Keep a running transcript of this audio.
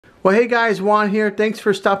Well, hey guys, Juan here. Thanks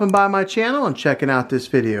for stopping by my channel and checking out this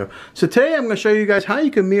video. So today I'm going to show you guys how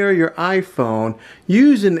you can mirror your iPhone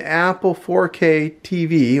using Apple 4K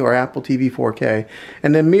TV or Apple TV 4K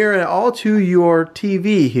and then mirror it all to your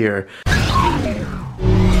TV here.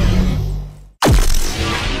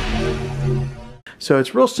 So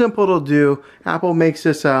it's real simple to do. Apple makes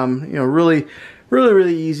this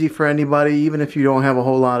really easy for anybody, even if you don't have a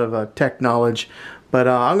whole lot of tech knowledge. But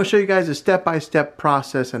I'm going to show you guys a step-by-step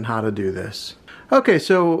process on how to do this. Okay,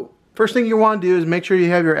 so first thing you want to do is make sure you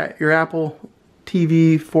have your Apple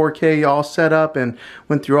TV 4K all set up and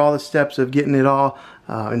went through all the steps of getting it all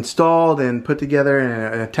installed and put together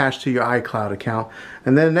and attached to your iCloud account.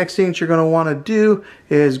 And then the next thing that you're going to want to do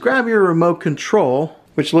is grab your remote control,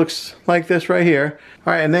 which looks like this right here.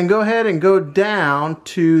 All right, and then go ahead and go down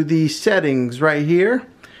to the settings right here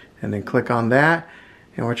and then click on that.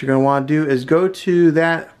 And what you're going to want to do is go to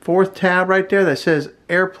that fourth tab right there that says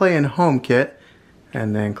AirPlay and HomeKit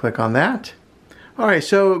and then click on that. Alright,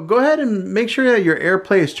 so go ahead and make sure that your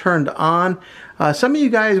AirPlay is turned on. Some of you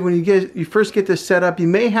guys, when you first get this set up, you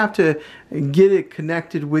may have to get it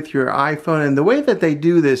connected with your iPhone, and the way that they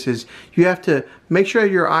do this is you have to make sure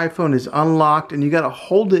your iPhone is unlocked and you got to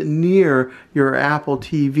hold it near your Apple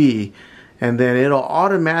TV and then it'll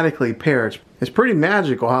automatically pair. It's pretty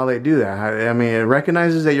magical how they do that. I mean, it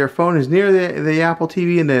recognizes that your phone is near the Apple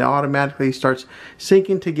TV and then it automatically starts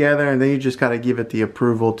syncing together, and then you just got to give it the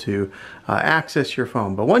approval to access your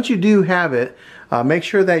phone. But once you do have it, make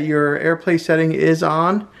sure that your AirPlay setting is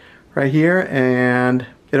on right here, and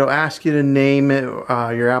it'll ask you to name it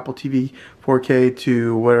your Apple TV 4K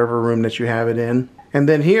to whatever room that you have it in. And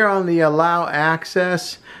then here on the Allow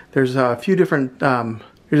Access, there's a few different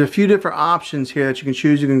options here that you can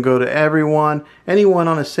choose. You can go to everyone, anyone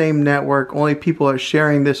on the same network. Only people that are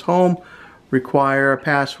sharing this home require a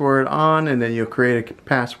password on, and then you'll create a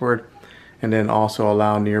password, and then also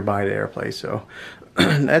allow nearby to AirPlay. So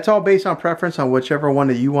that's all based on preference on whichever one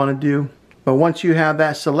that you want to do. But once you have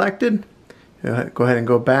that selected, go ahead and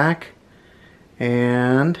go back,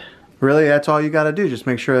 and really that's all you got to do. Just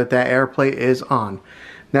make sure that AirPlay is on.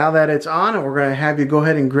 Now that it's on, we're going to have you go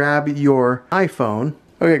ahead and grab your iPhone.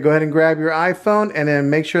 Okay, go ahead and grab your iPhone and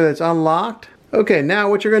then make sure that it's unlocked. Okay, now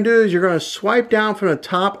what you're going to do is you're going to swipe down from the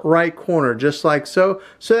top right corner, just like so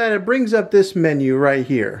that it brings up this menu right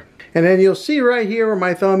here. And then you'll see right here where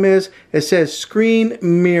my thumb is, it says screen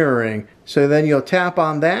mirroring. So then you'll tap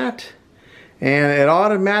on that, and it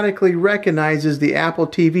automatically recognizes the Apple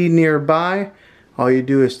TV nearby. All you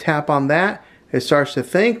do is tap on that, it starts to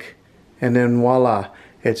think, and then voila,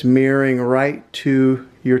 it's mirroring right to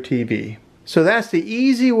your TV. So that's the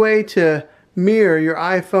easy way to mirror your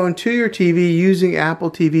iPhone to your TV using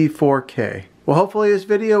Apple TV 4K. Well, hopefully this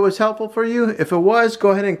video was helpful for you. If it was, go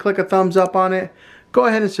ahead and click a thumbs up on it. Go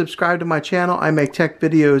ahead and subscribe to my channel. I make tech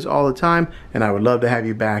videos all the time, and I would love to have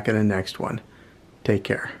you back in the next one. Take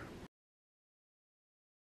care.